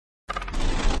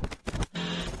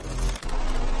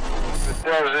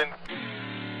Frozen.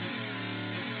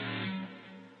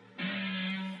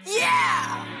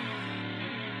 Yeah!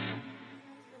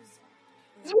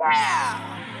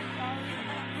 Yeah!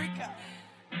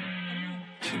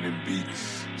 Kingdom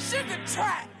Beats. Sugar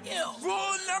track, ill. Rule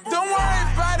number Don't one.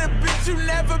 worry about a bitch, you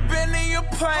never been in your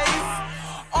place.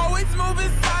 Always moving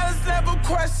silence, never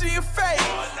question your fate.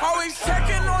 Always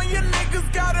checking on your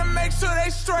niggas, gotta make sure they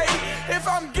straight. If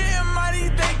I'm getting money,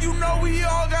 then you know we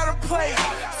all gotta play.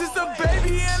 Since a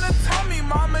baby in a tummy,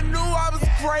 mama knew I was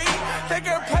great. They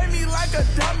can play me like a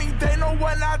dummy, they know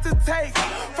what not to take.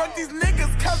 Fuck these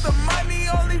niggas, cause the money,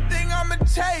 only thing I'ma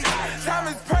chase. Time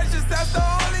is precious, that's the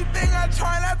only thing I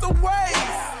try not to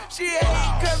waste. She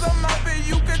hate cause I'm up and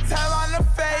you can tell on the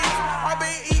face. I've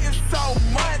been eating so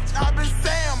much, I've been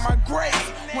saying my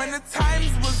grace. When the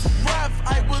times was rough,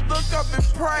 I would look up and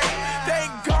pray.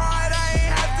 Thank God I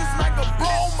ain't have to smack a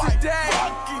bitch today.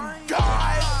 Fucking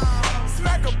God,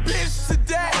 smack a bitch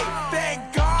today.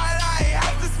 Thank God I ain't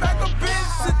have to smack a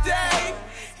bitch today.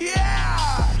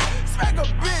 Yeah, smack a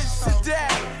bitch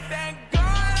today. Thank God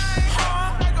I ain't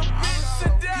have to smack a bitch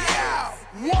today. Yeah,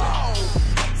 whoa,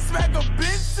 smack a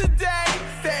bitch today.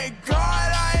 Thank God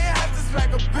I ain't have to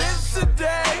smack a bitch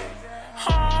today.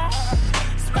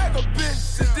 Smack a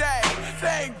bitch today.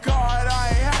 Thank God I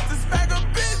ain't have to smack a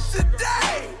bitch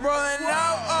today. Rolling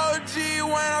out OG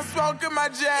when I'm smoking my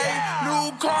J.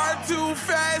 New car too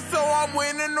fast, so I'm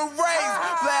winning the race.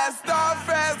 Blast off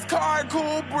fast car,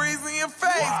 cool breeze in your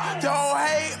face. Don't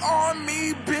hate on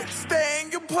me, bitch, stay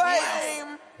in your place.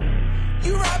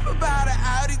 You rap about an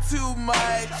Audi too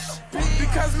much.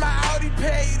 Because my Audi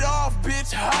paid off,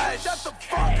 bitch, hush. Shut the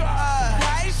fuck up.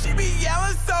 Why she be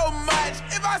yelling so much?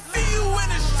 If I see you in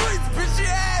the streets, bitch,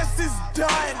 your ass is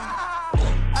done.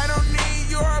 I don't need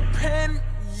your opinion.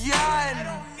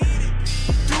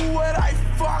 Do what I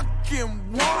fucking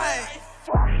want.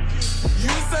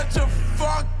 You such a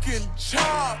fucking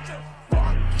chump.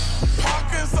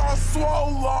 Pockets all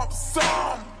swole up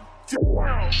some.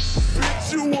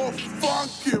 Bitch, you a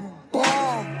fucking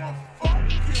bum.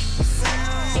 See,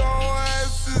 your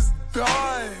ass is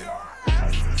done.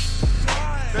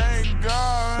 Thank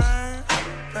God, man.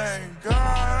 Thank God I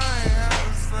ain't have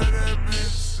to say that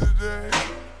bitch today.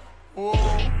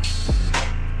 Whoa.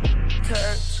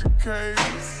 Catch a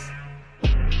case.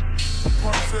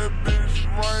 Punch that bitch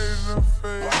right in the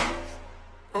face.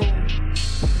 Oh.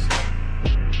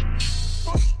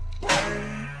 Hey.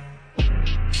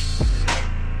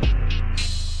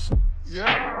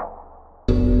 Yeah.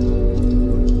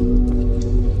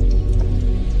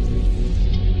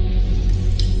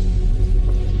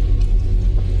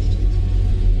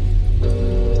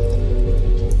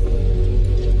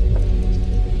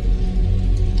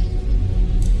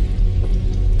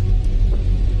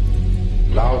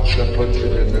 Lao Tzu puts it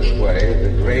in this way: the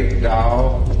great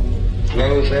Tao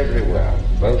flows everywhere,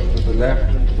 both to the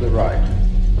left and to the right.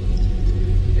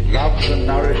 It loves and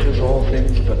nourishes all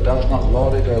things, but does not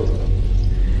lord it over them.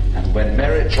 And when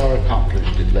merits are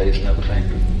accomplished, it lays no claim to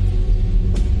them.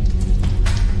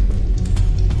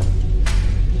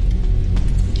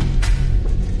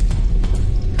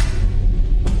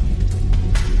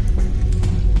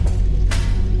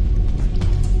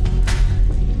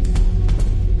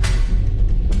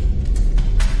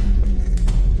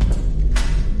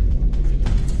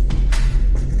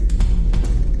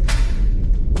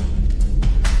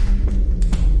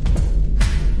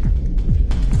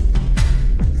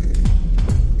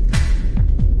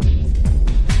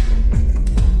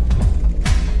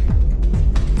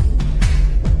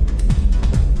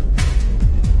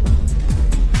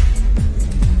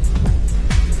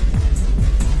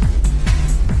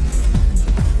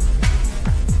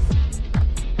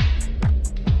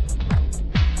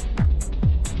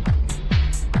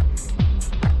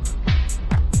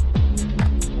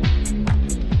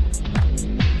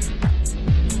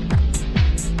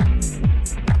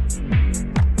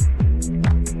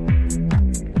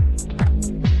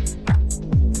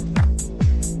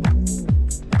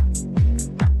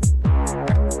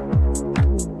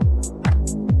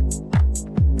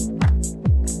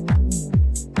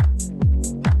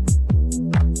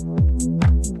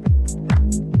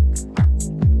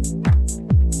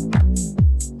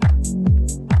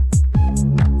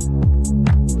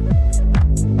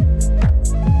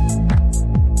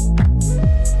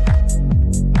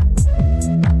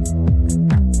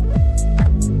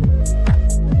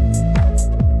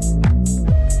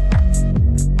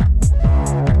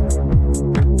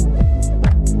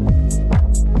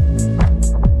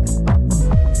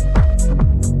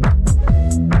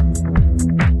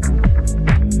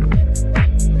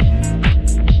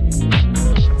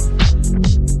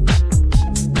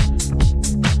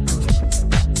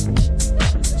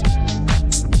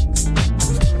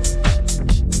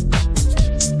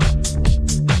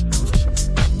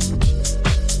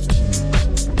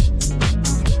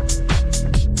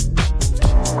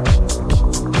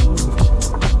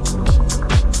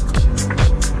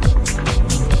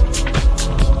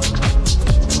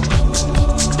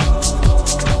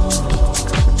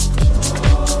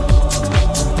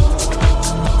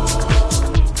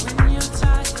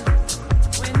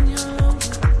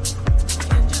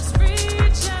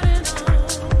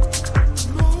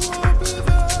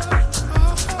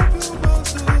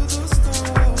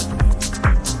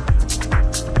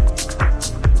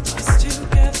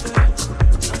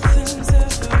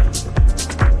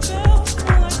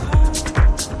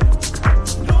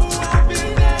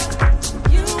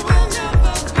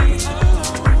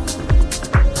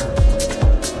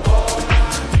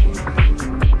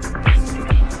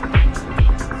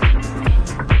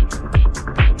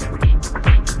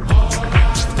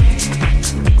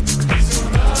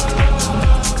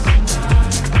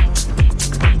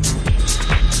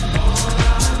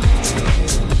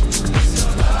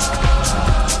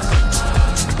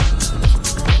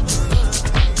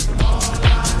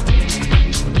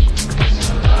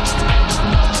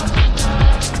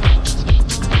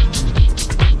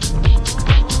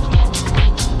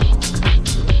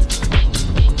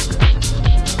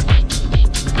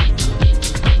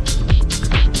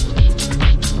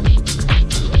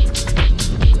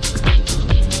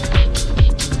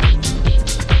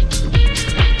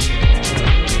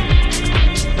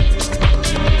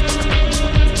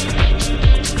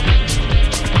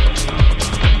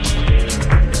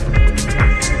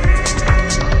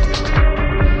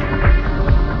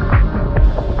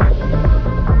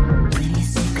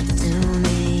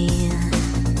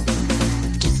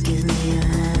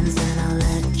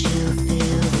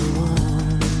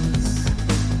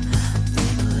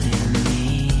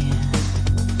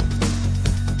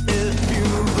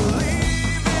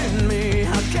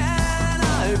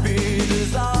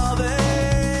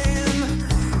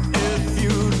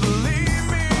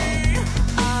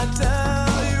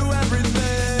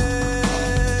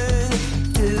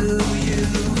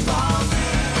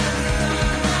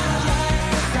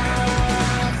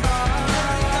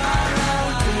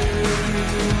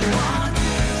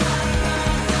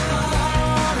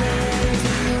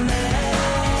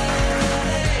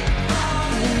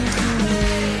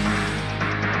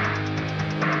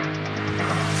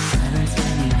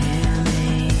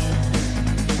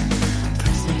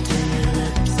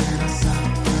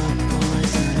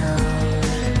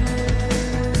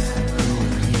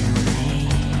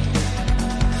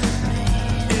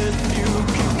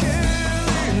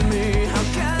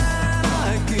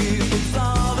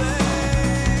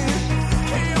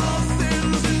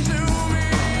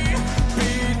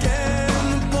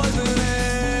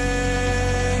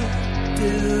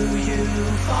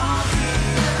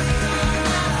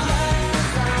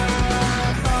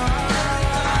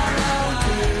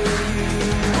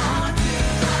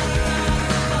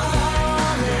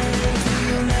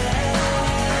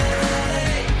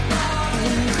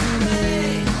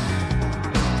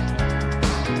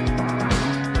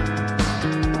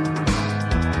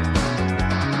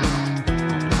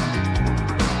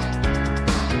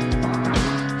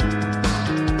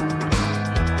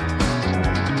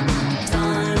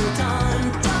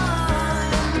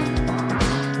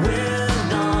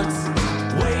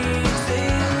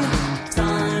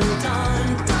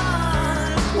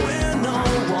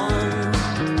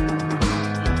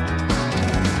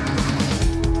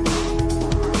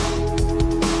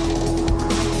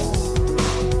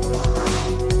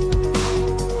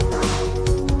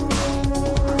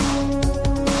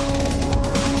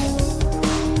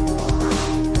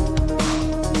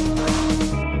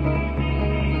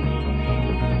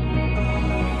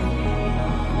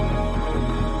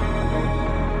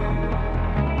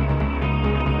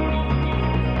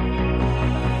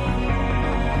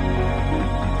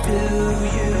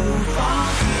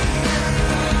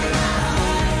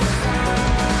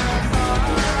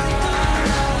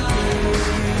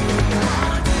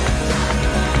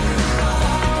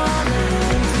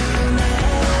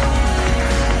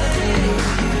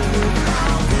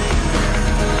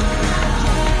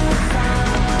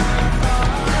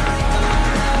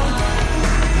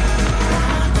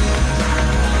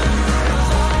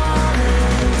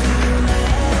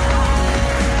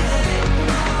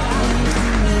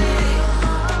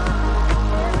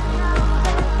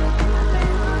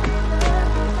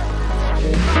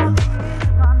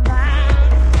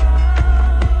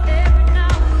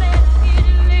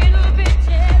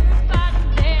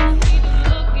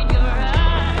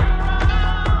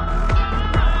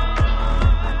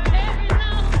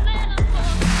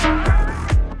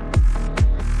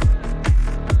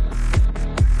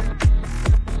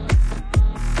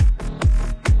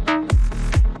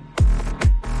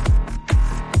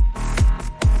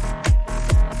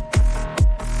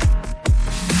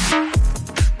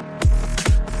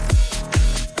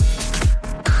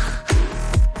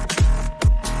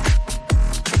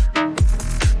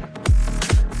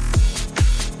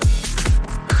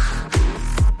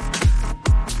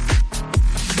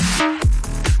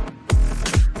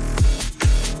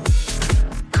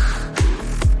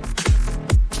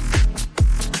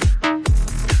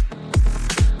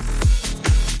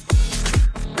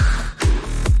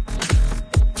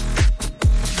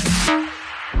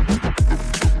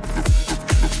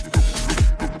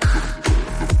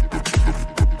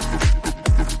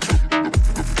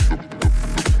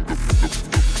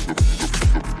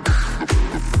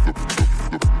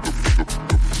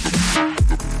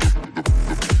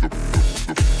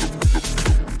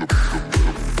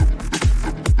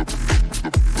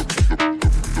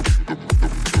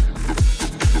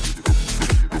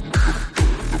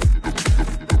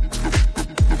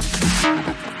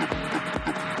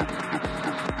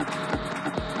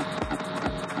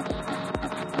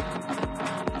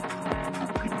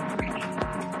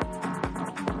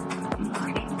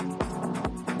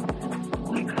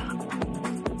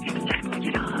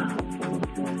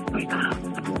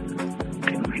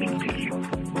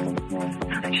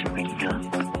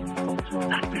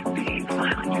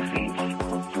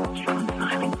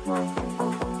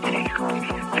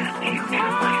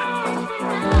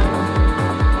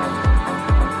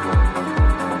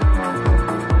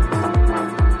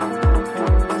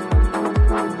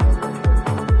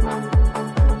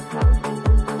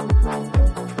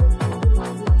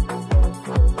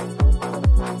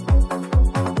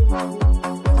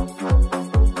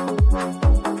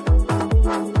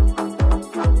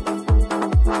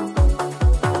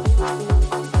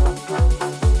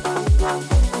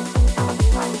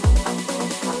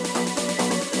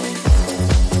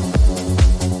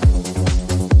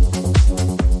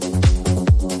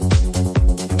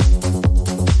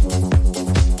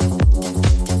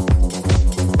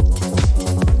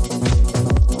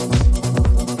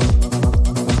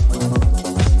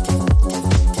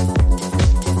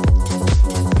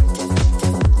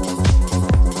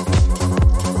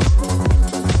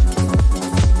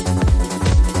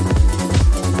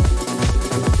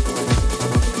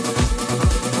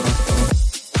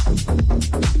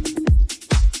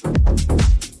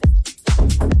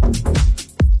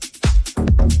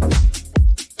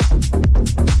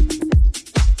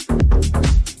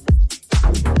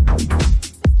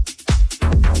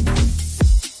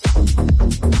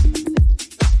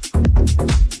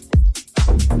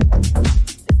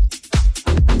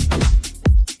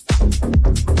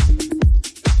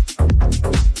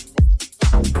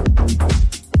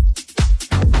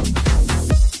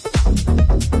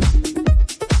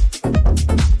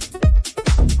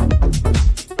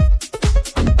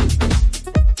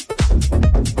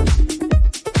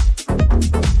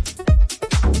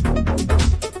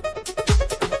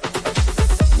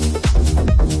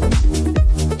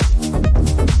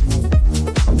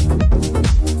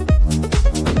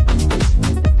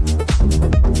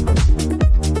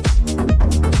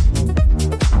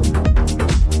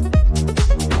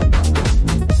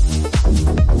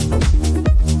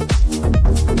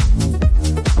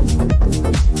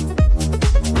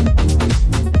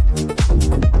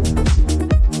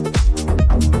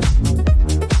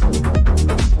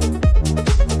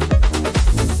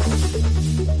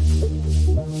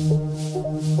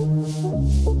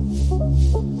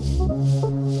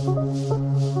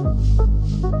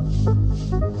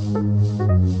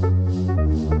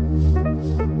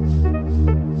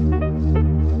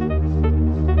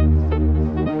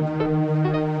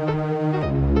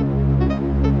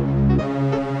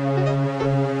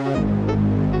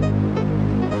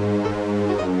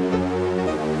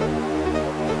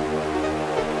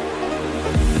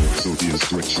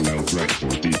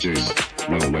 DJs.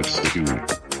 Now let's begin.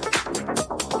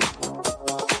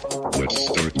 Let's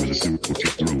start with a simple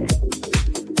kick drum.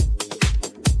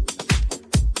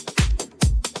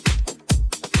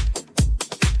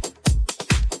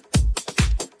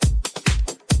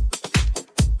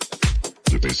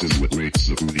 The bass is what makes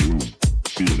the booty move.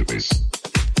 Feel the bass.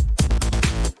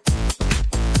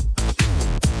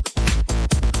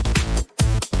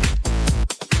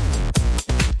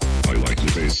 I like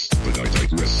the bass, but I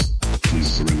digress.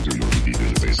 Please surrender your booty to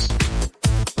the bass.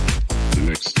 The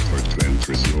next part to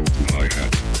enter is the open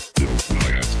hi-hat. The open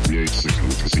hi-hat creates a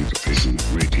counter-syncopation,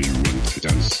 making you want to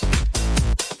dance.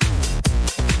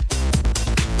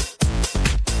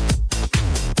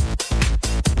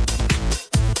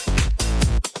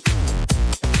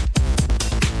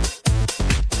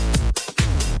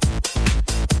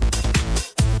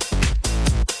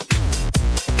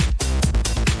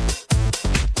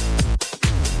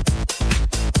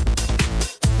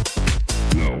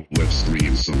 Now, let's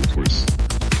screen some chords.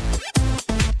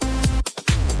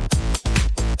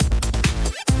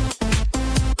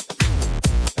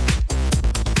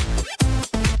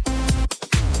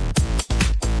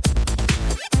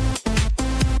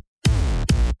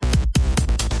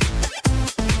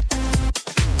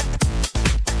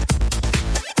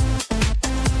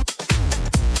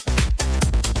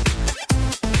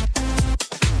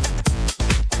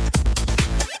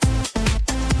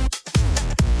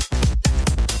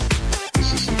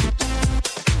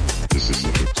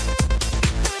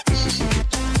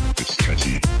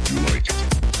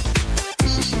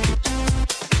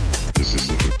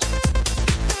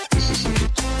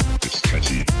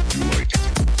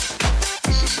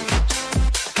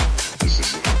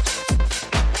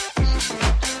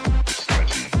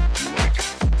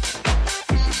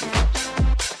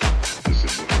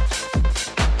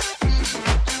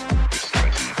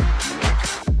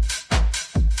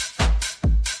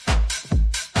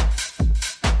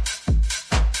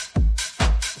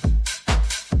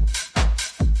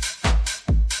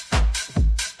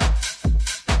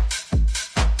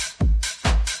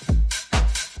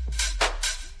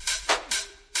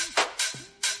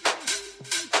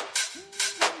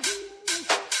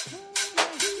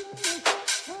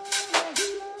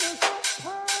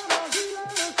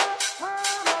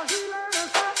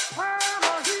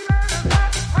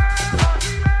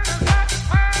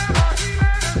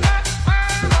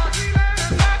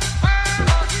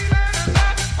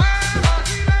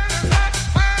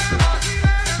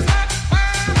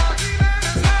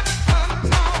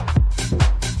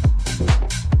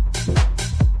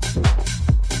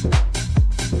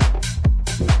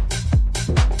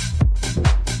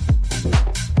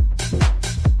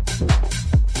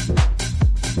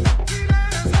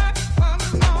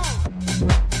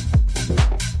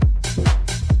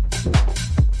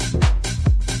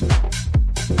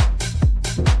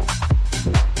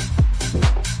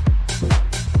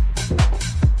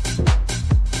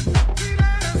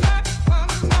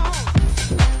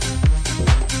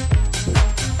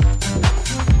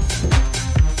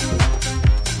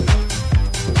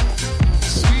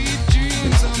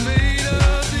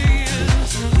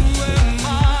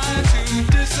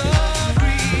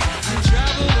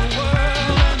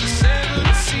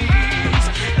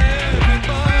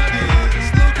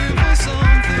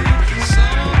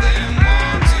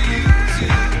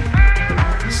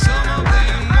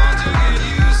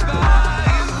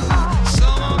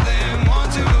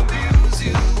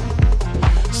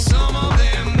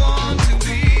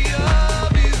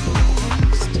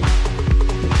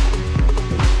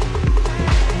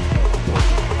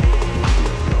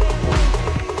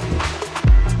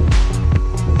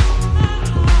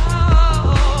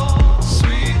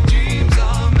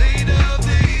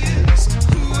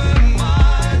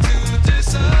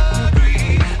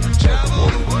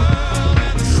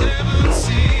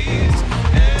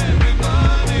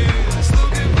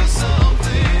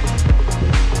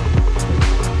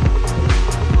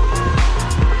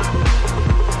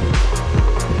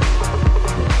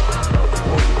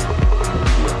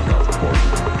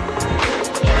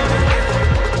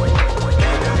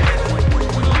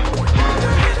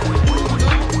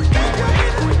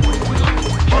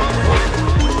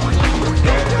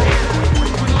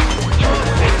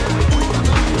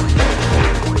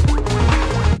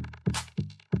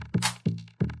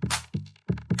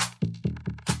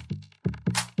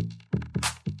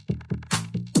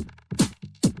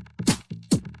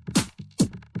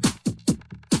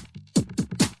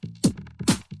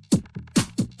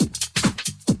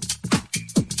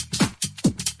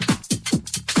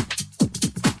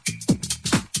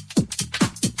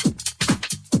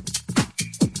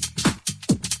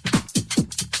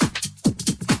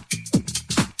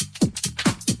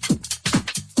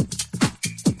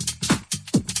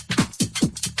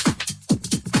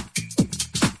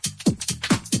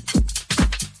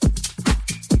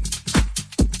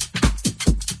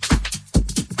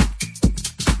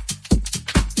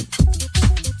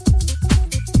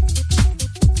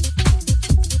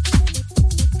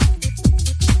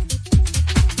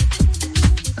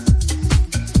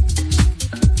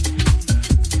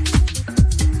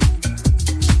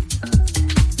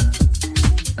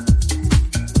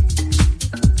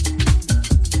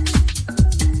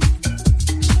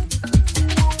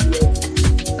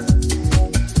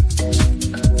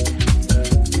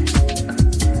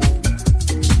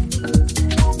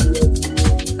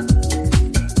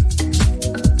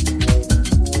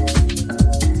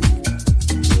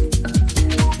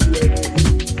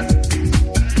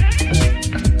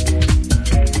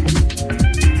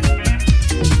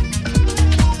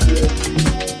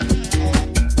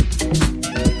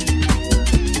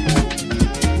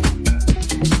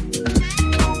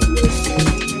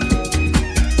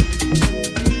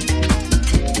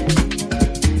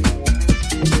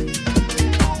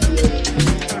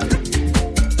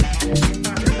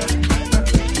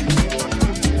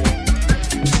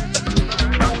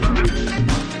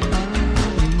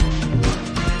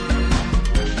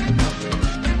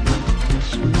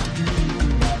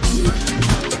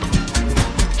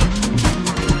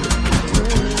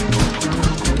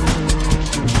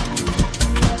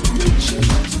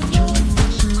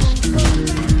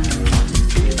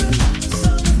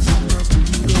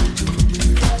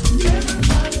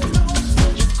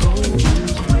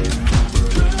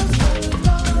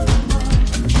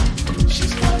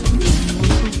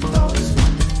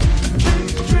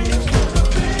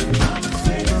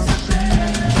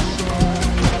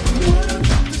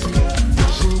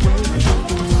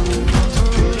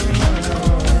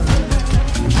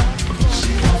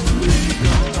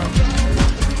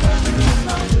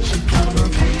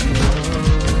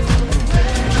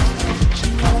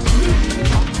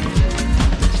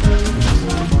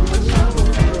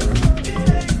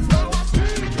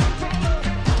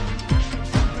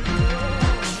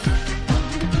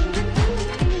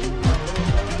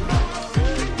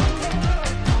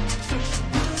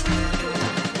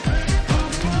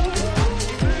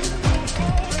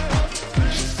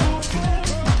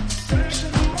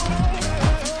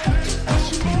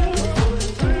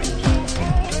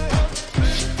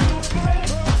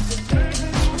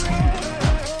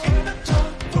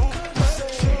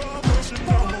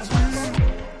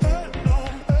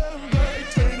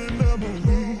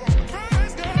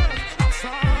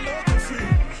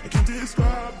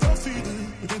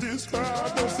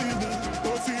 describe the feeling,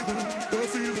 the feeling, the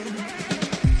feeling.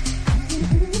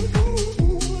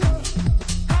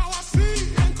 How I see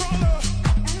in color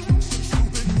since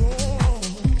you've been gone.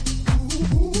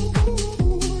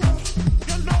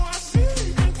 You know I see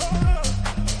in color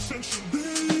since you've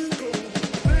been gone.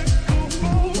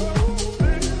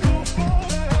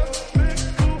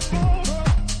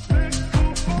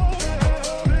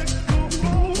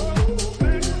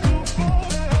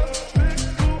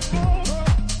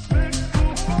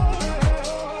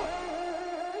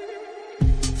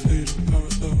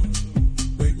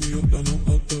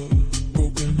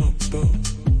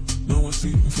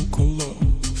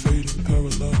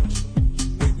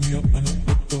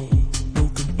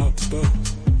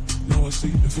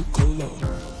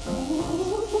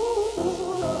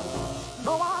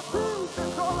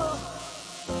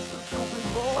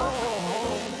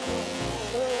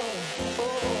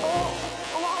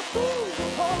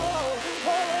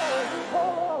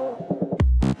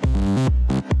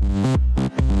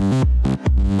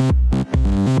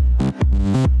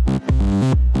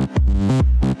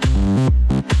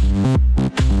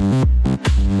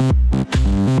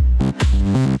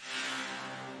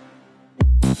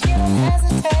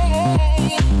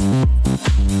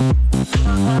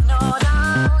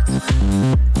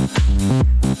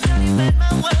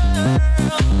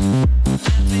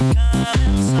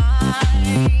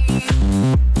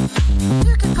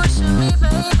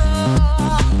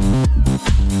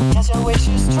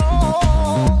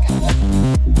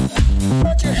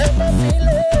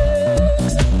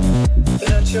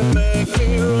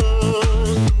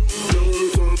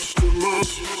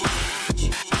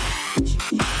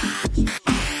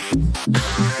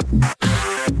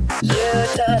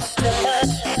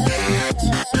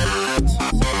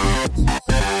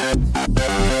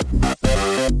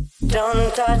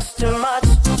 Don't touch too much.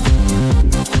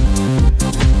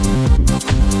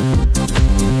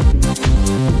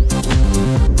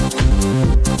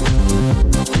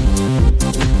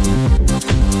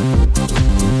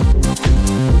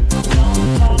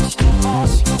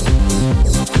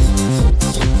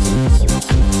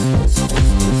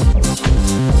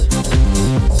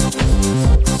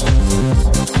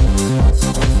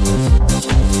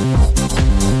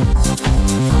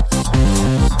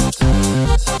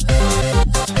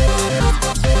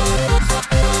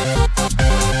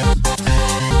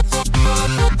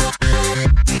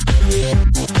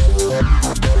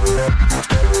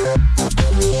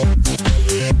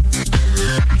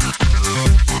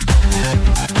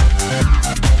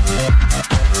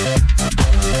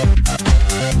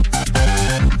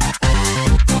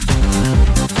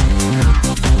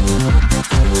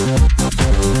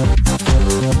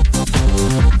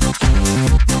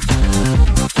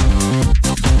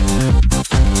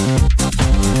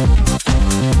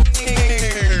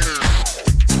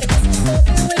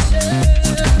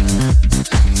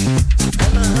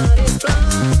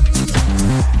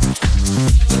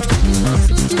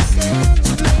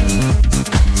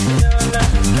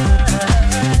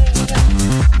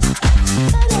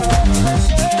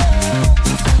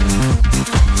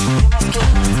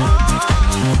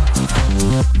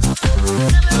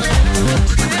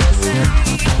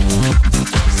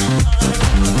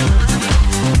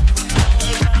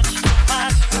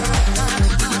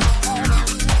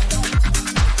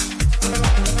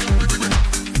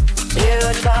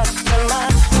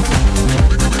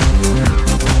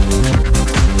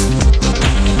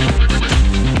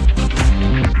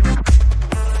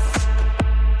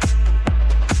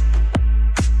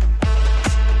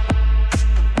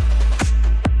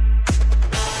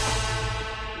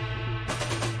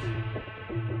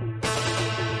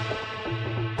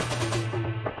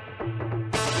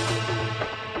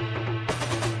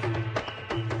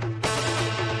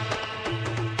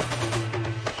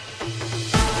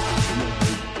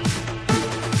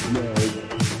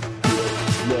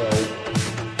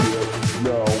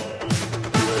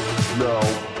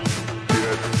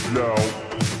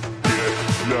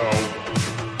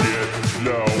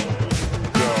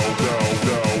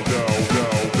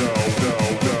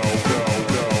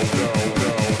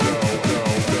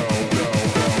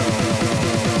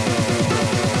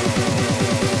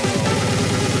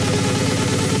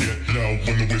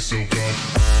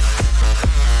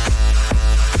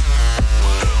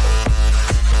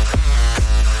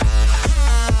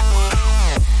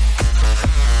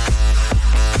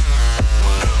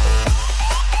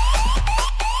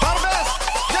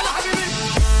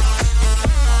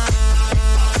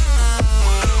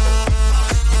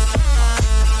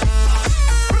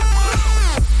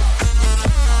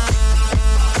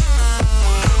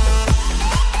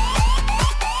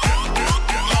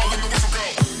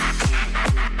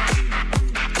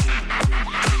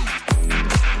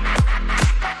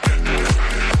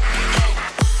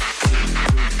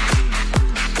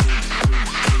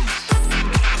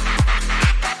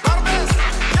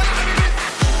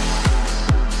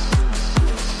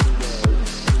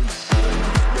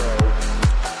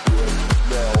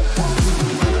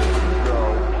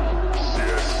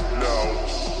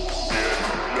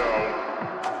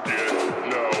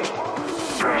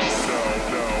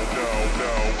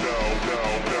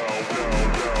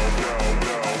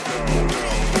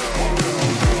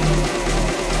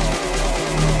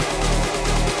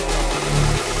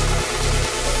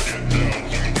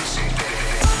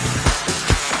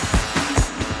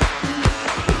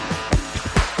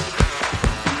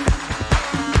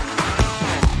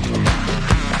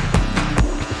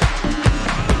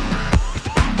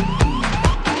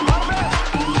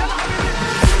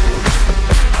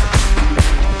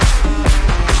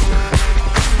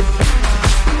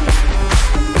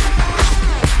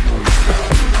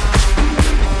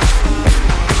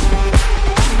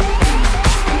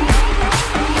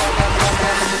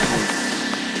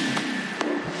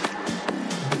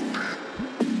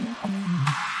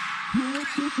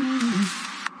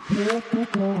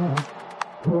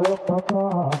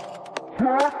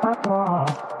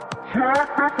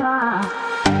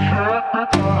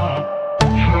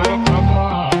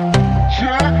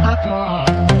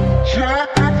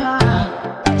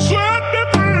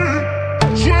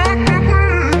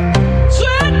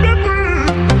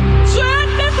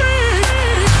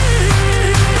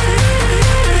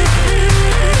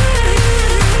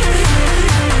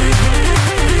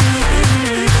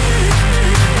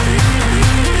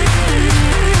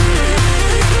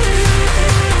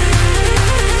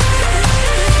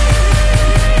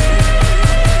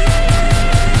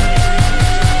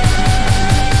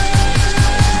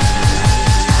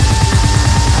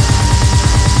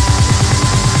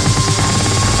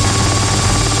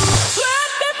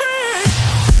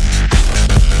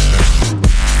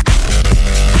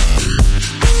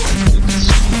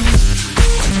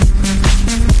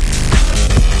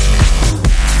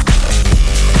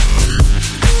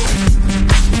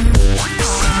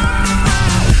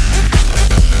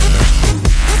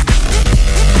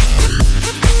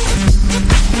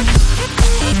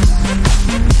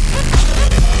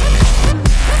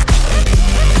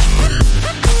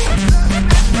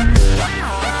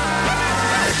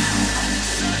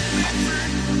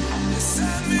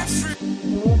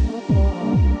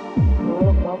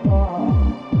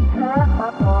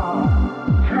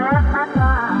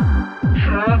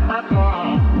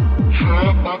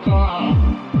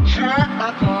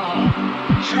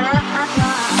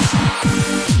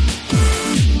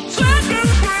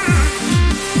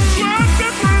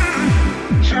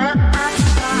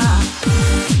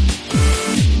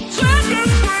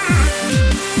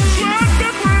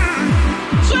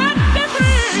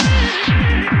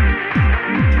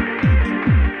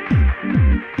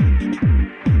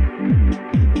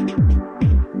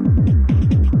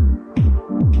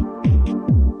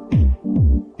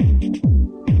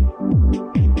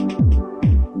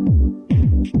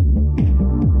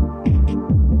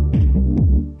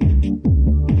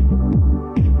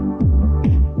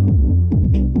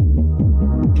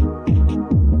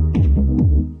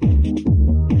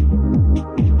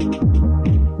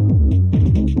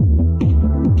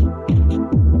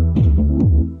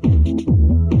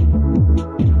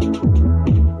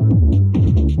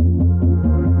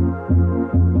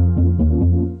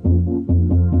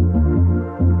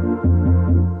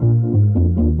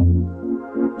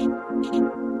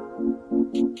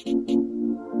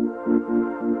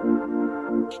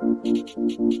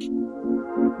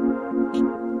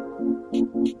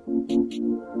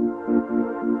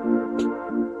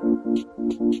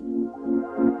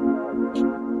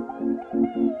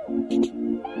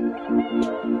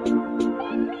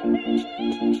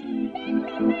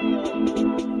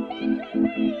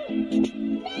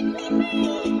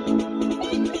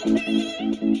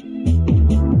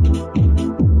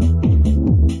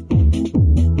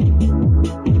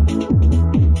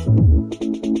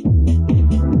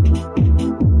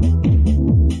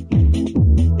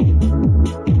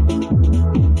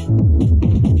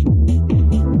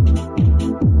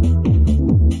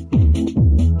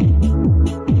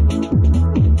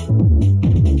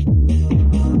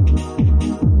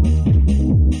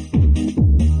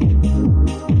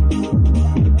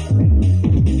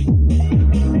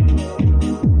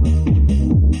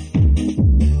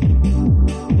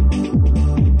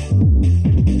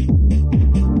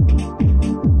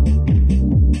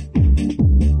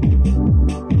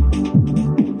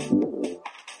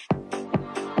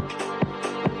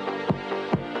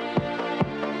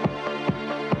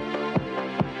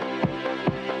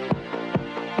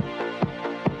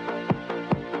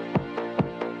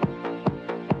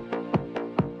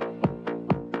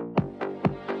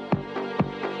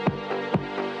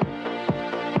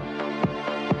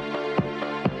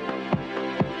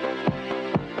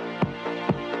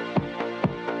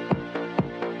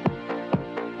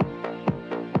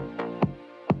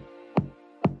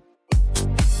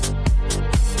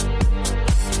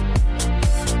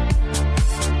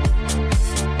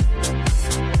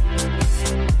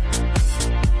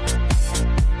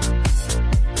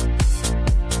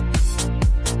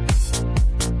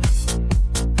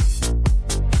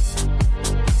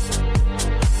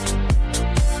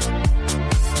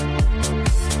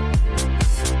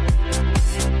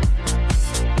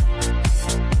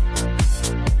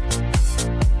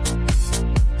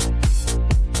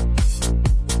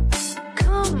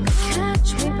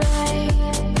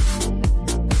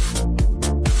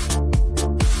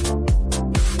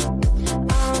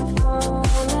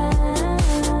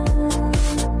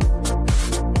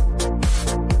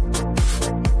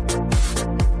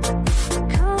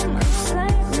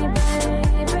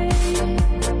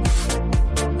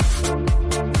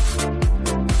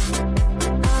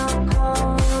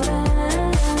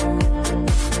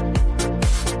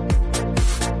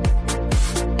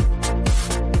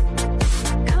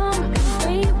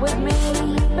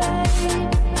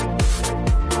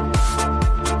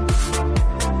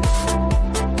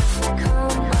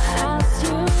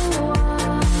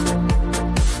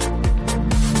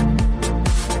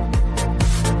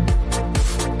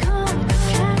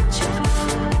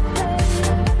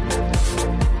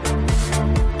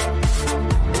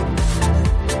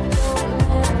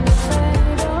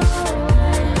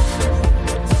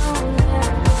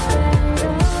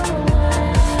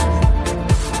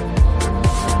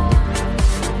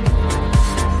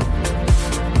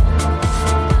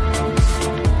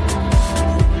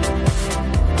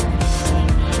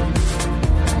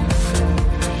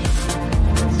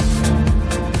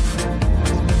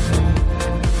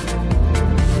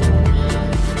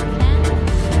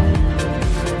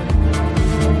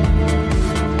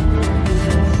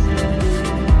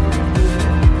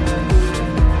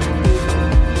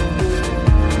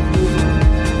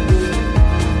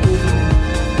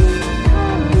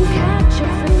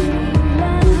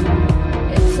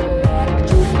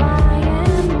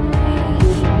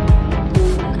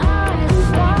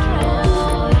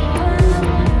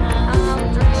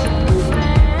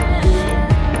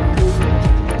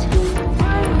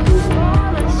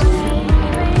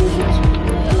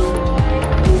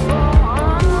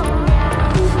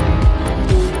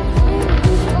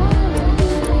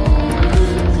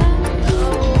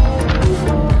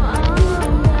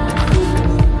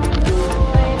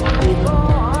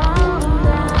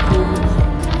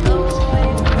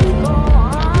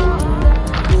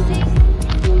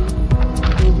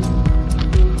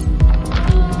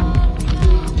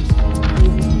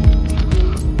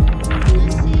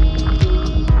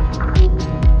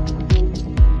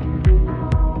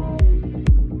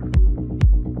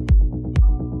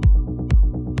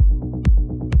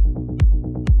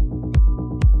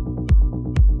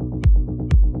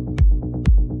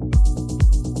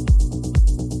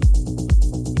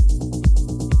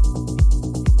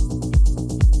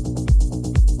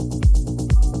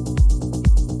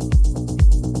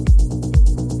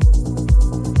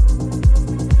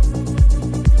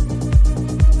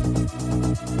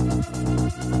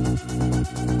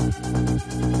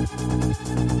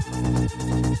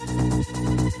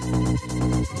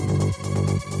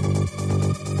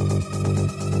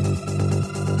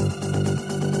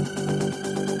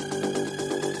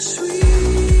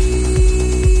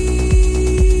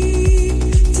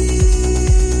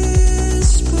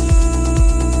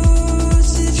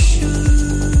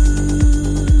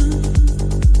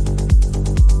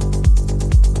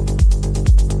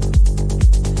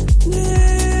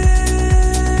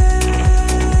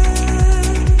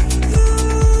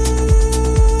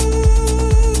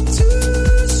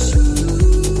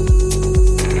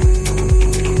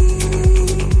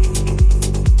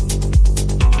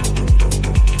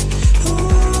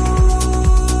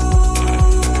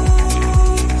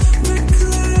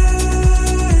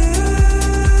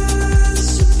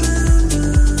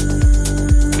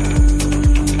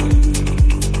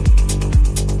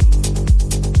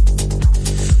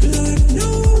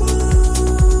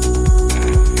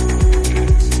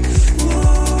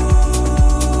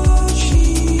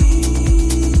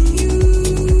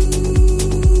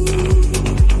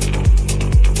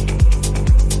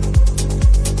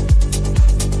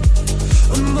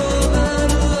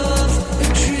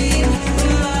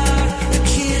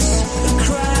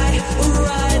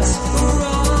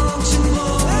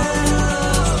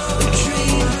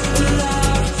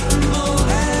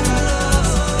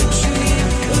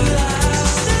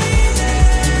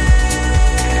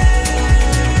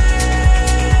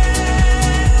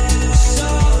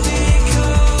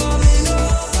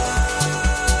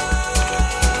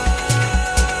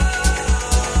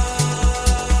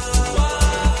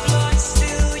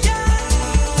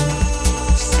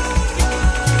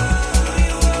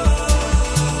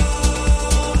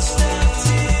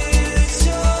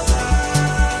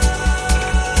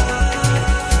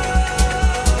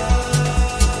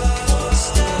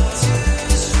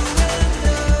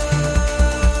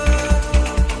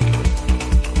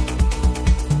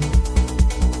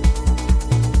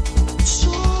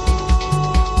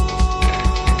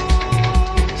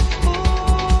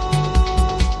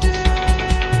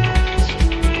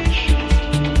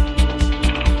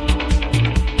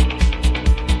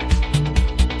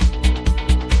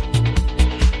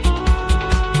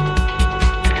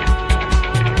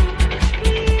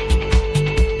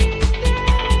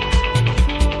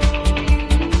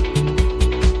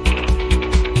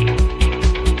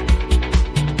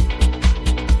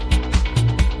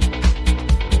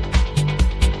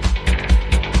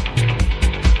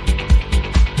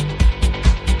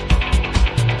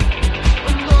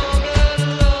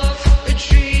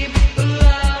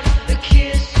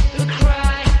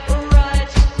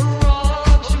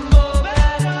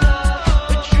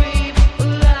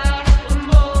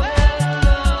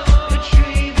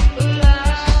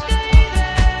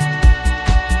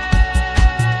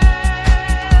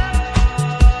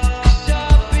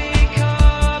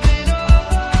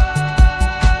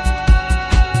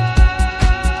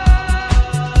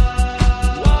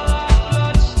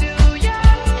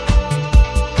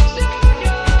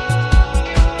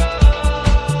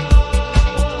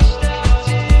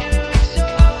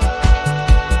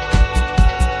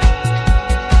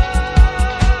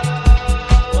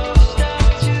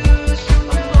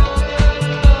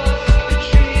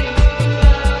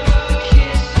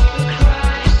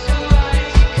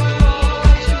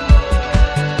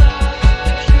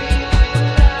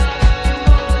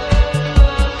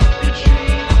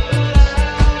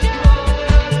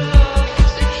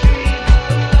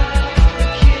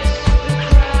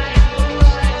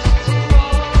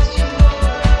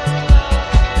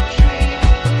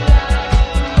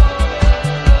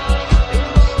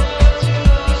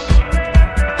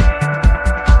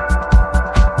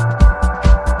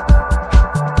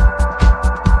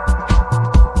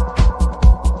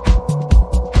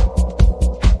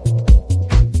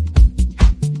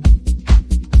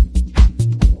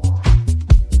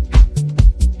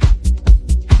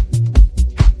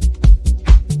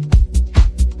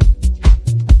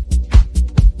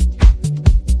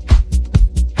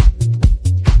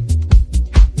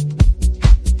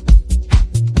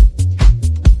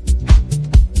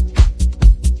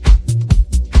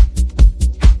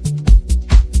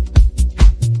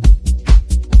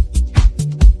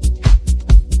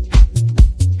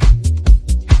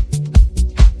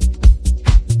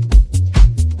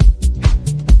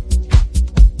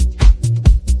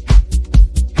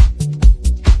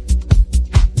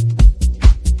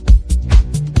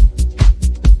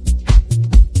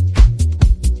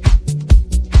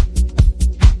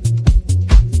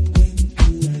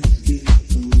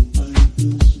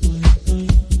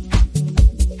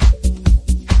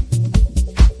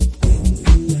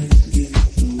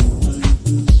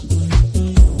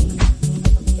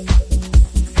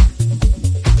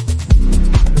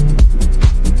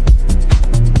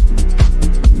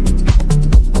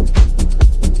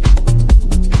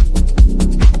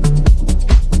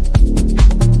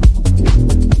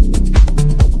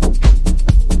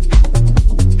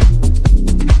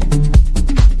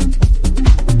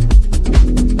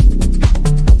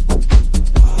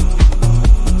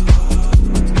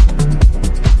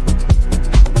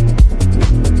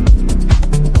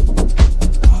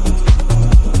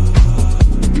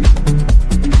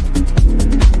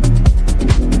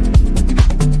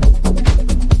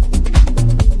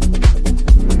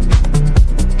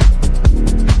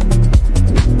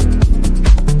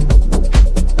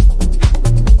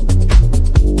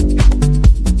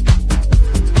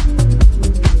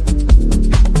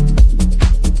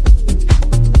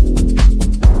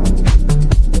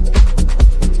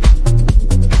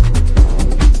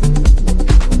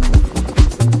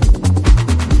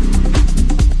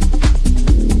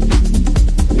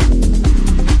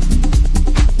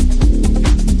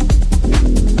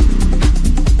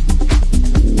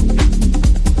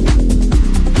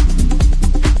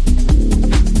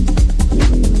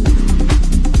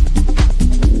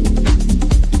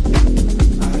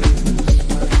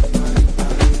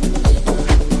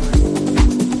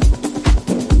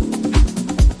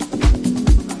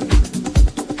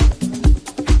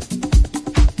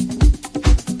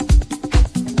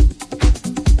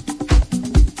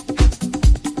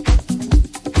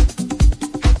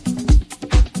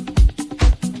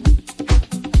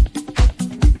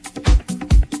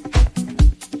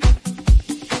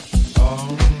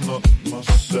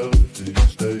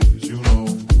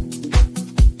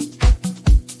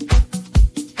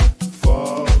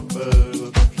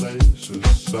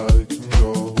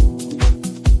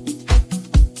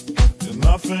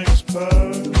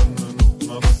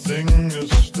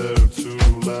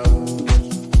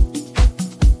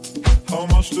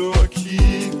 much do I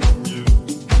keep from you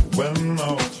when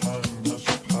our time has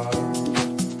passed?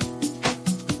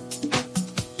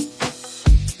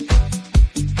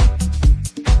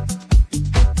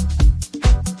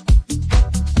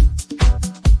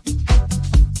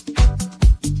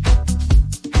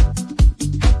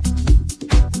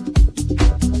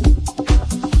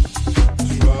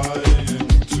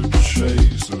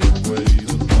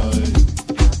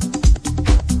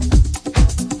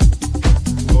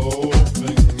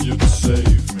 Hoping you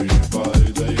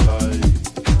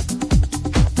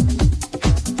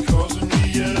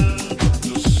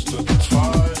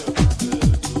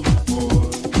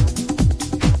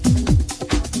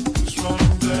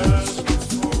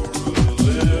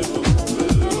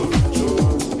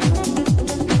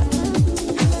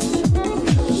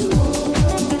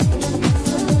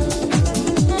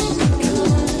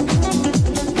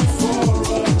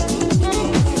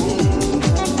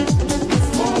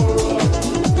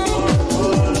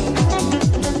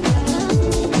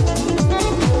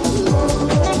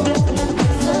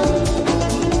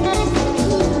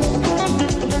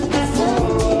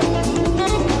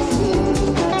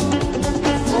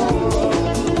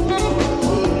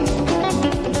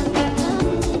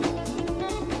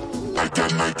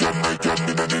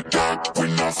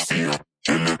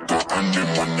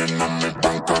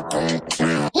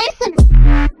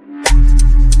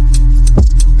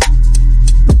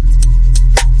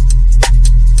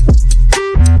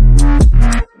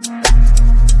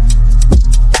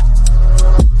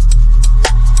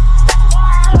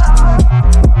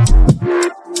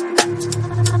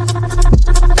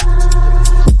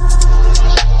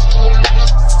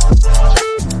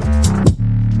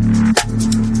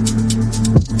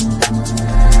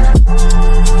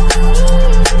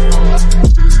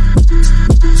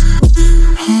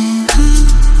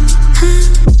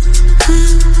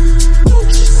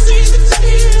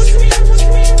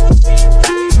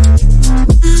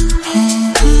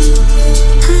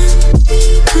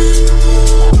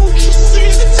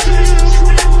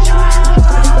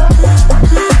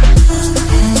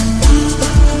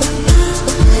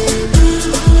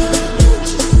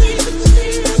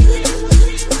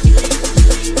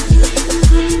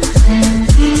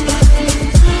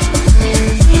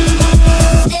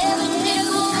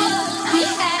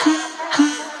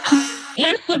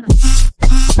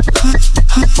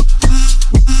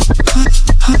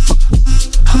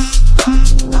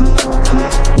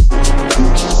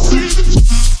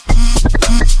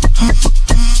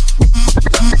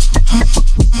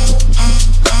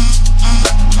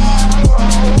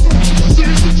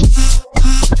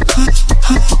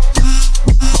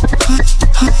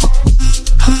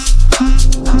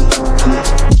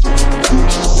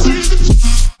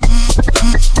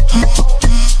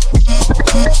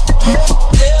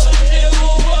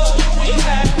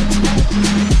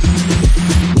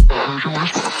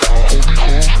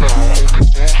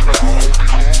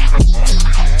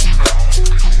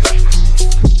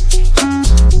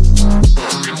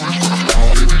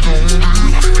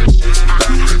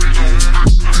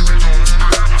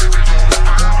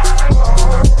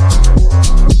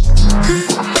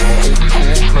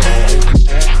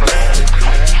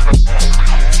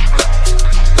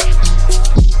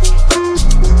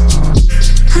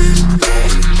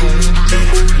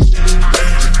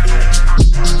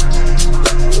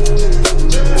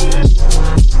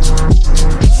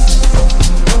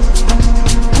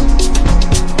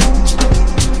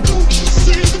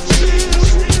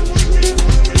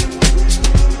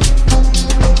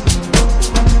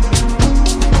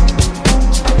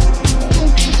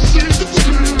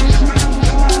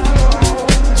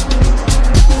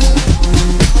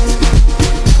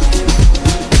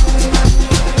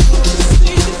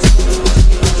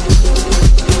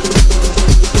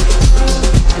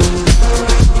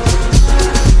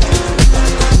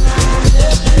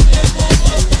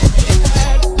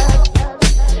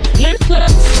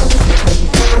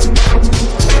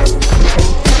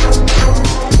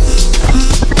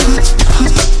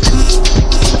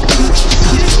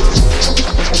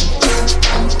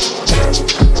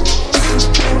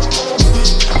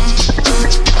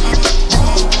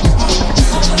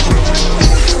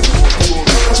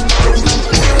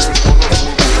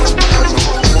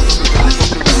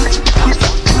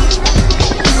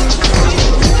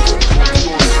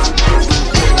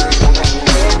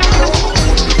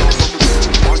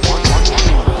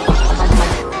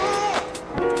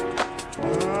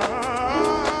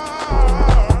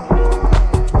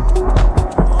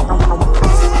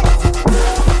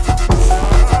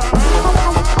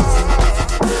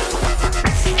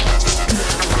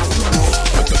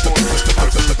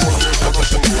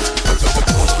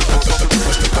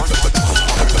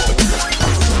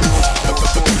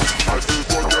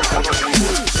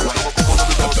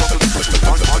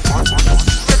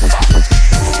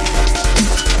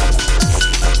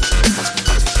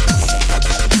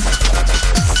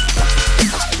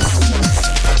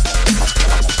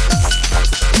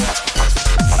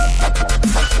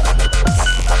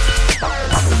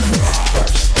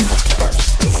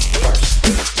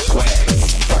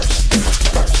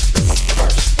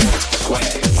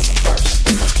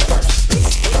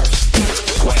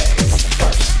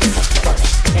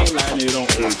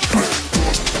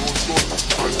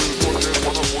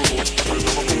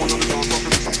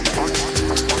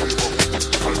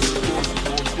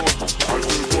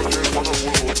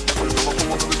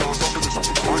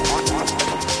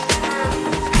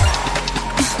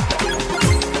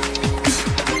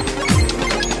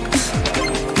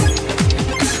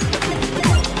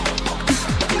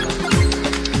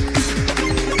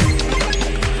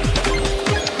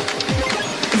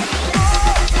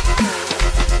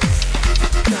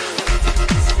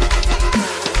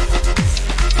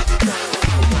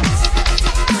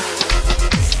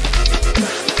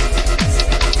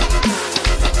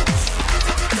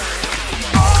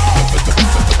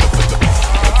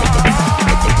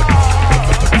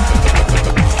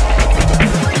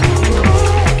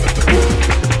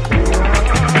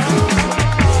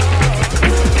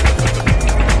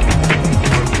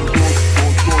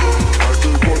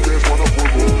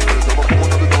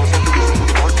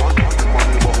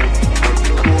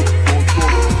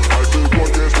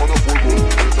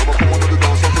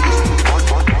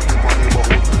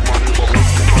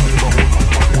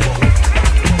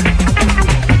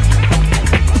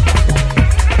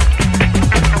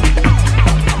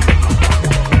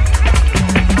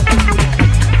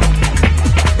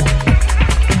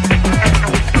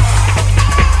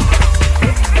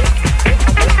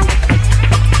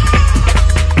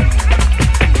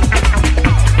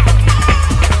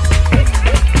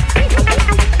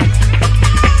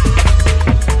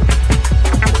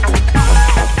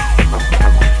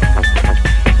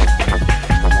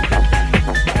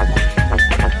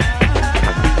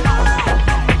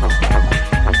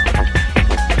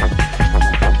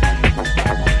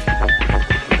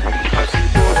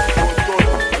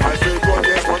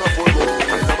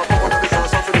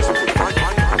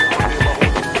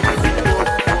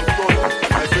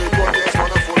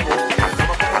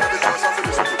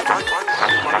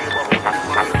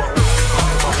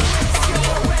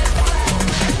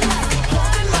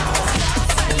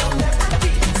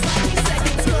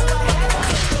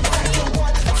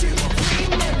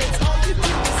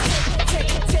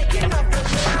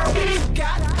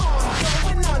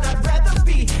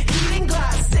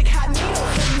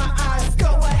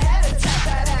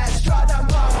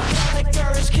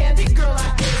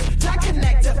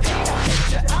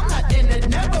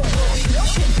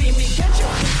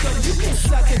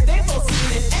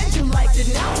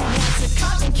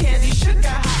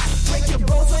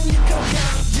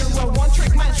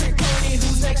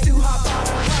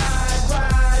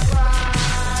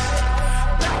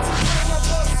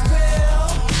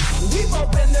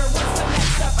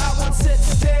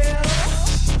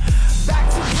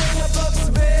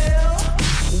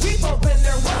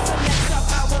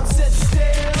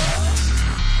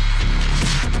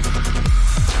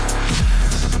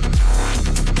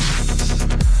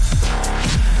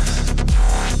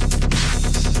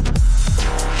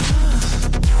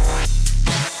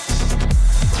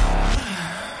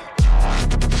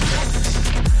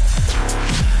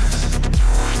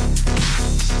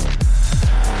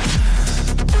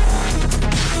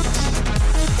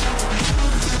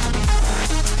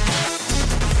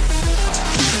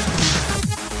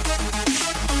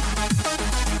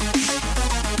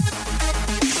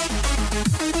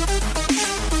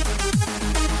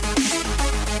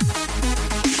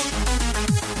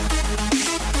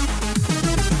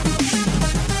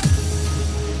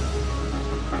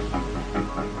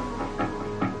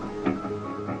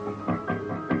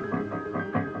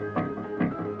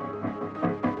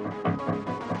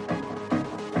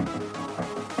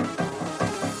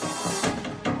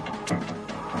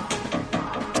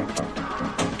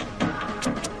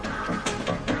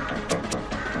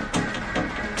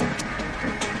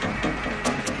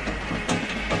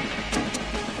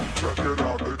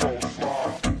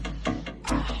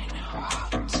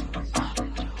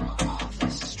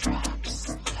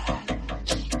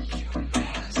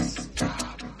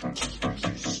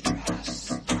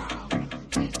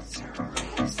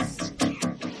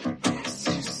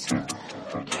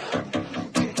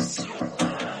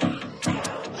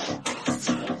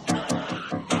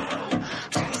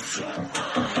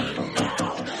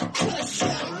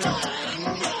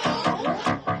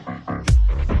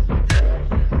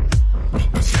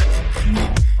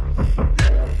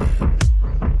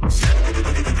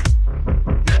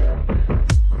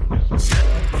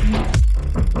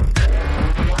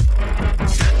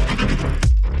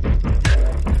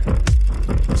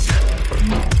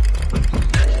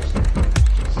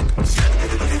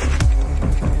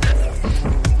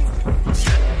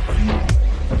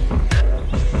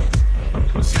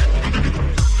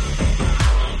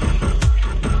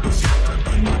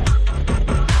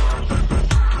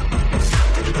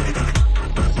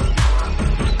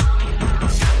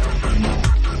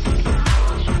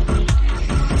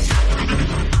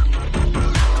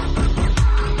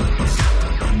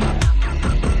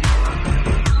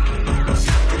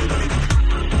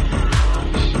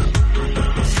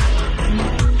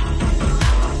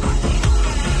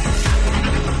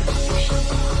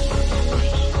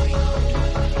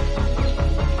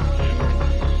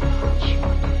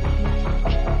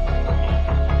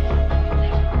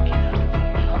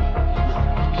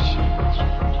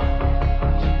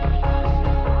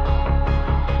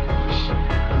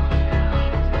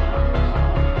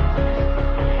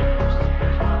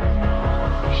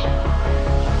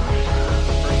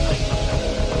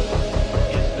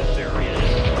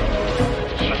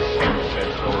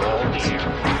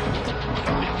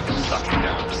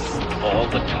all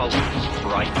the colors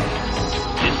bright.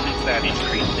 This is that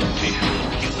increase in visual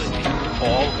acuity.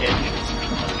 All edges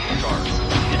become sharp.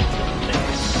 Distant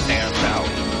things stand out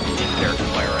in their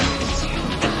clarity.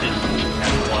 This is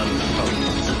at one color.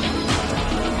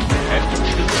 At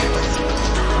two colors.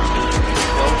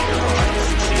 Close your eyes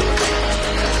and feel it.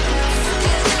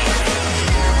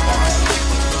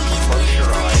 Close your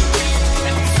eyes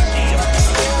and you see a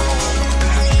floral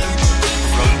pattern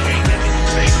rotating in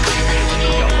space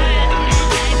using yellow light.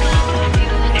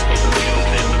 People who do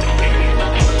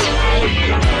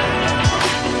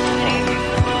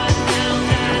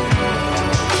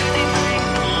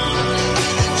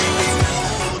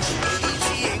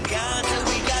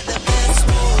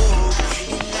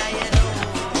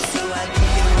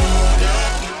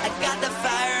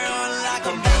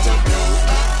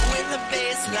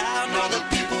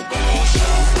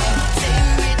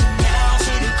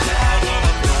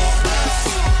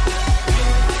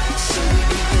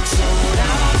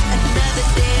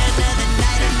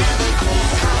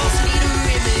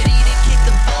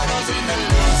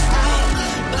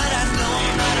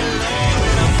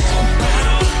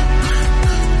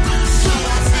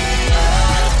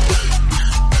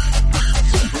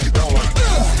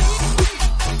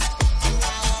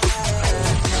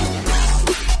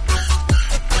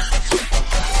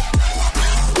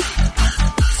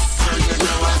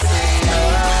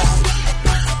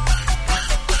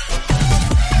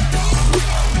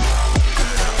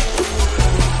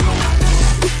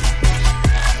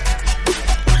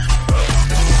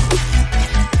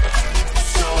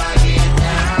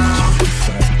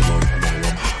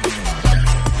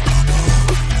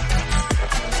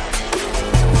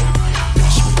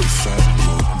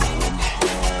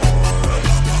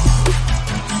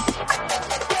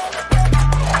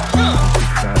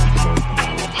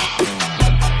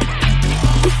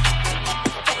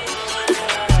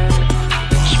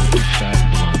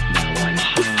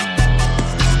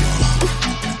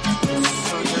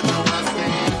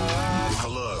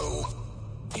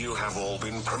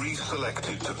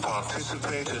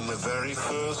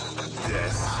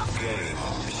this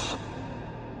occasionally.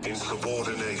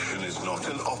 Insubordination is not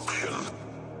an option.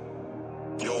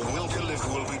 Your will to live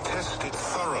will be tested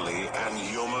thoroughly, and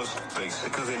your most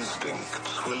basic of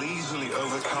instincts will easily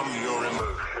overcome your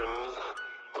emotions,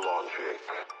 logic,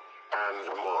 and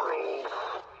morals.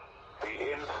 The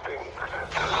instinct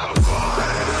to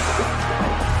survive.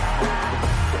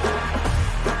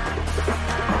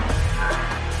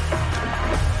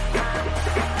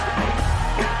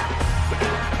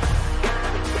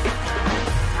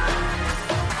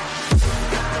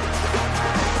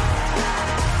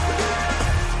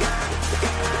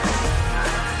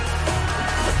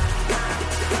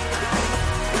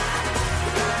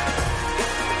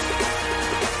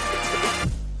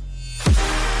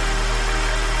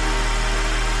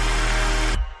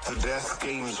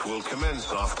 Games will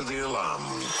commence after the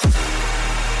alarms.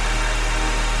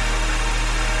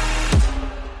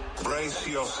 Brace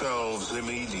yourselves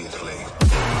immediately.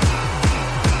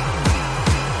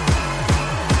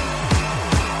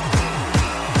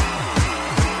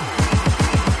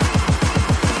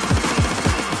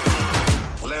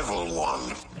 Level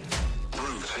 1.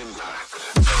 Brute impact.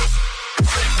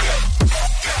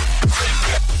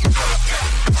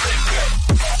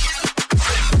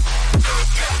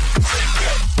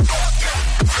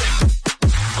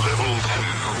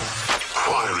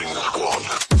 Firing squad.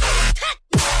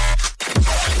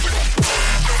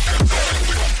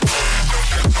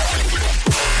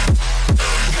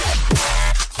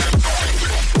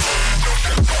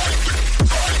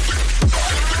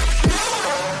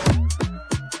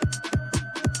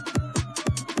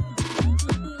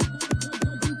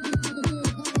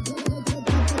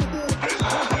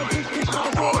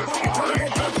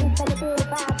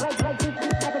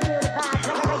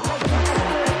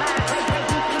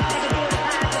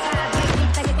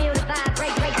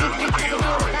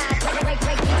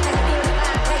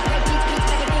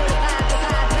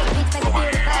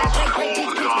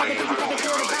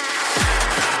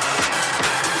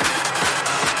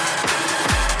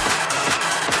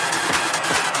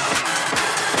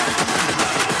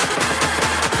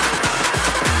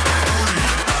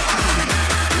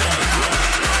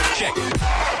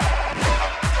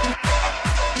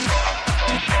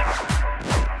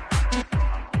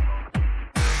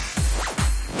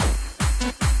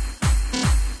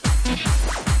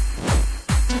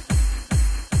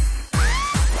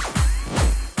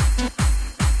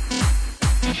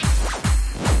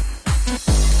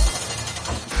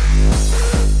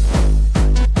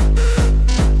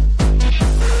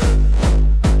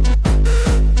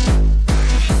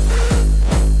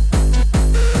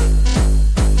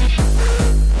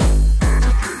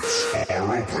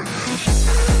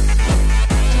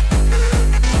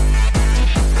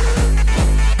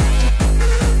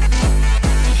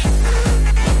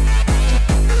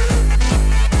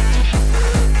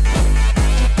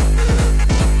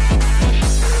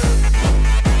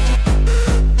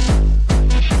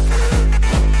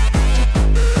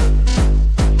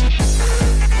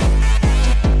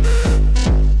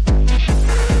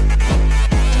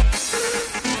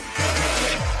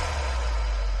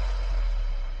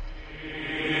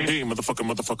 motherfucker,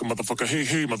 motherfucker, motherfucker, hey,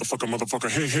 hey, motherfucker, motherfucker,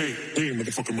 hey, hey, hey,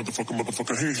 motherfucker, motherfucker,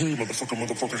 motherfucker, hey, hey, motherfucker,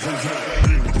 motherfucker, hey, hey,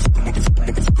 hey, motherfucker, motherfucker,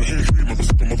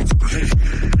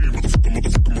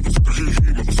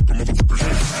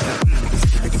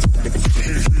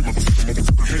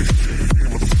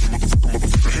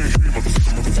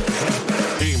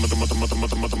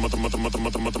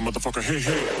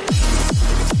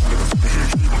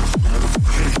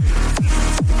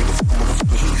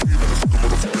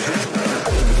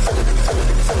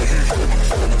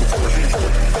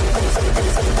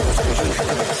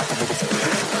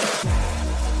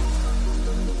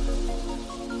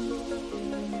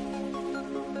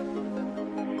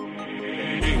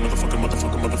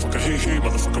 motherfucker, hey, hey,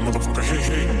 motherfucker, motherfucker, hey,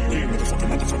 hey, hey, motherfucker,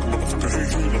 motherfucker, motherfucker,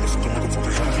 hey, hey, motherfucker,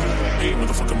 motherfucker,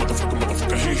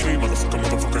 hey, hey,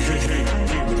 motherfucker, hey, hey.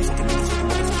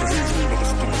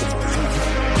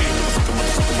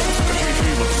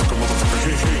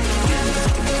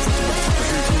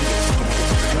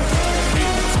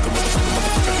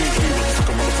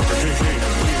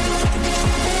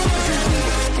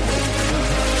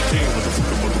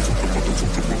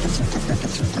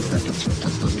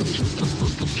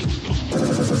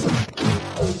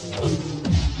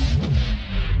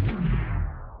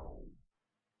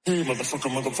 Motherfucker,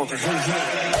 motherfucker, hey,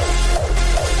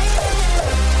 hey.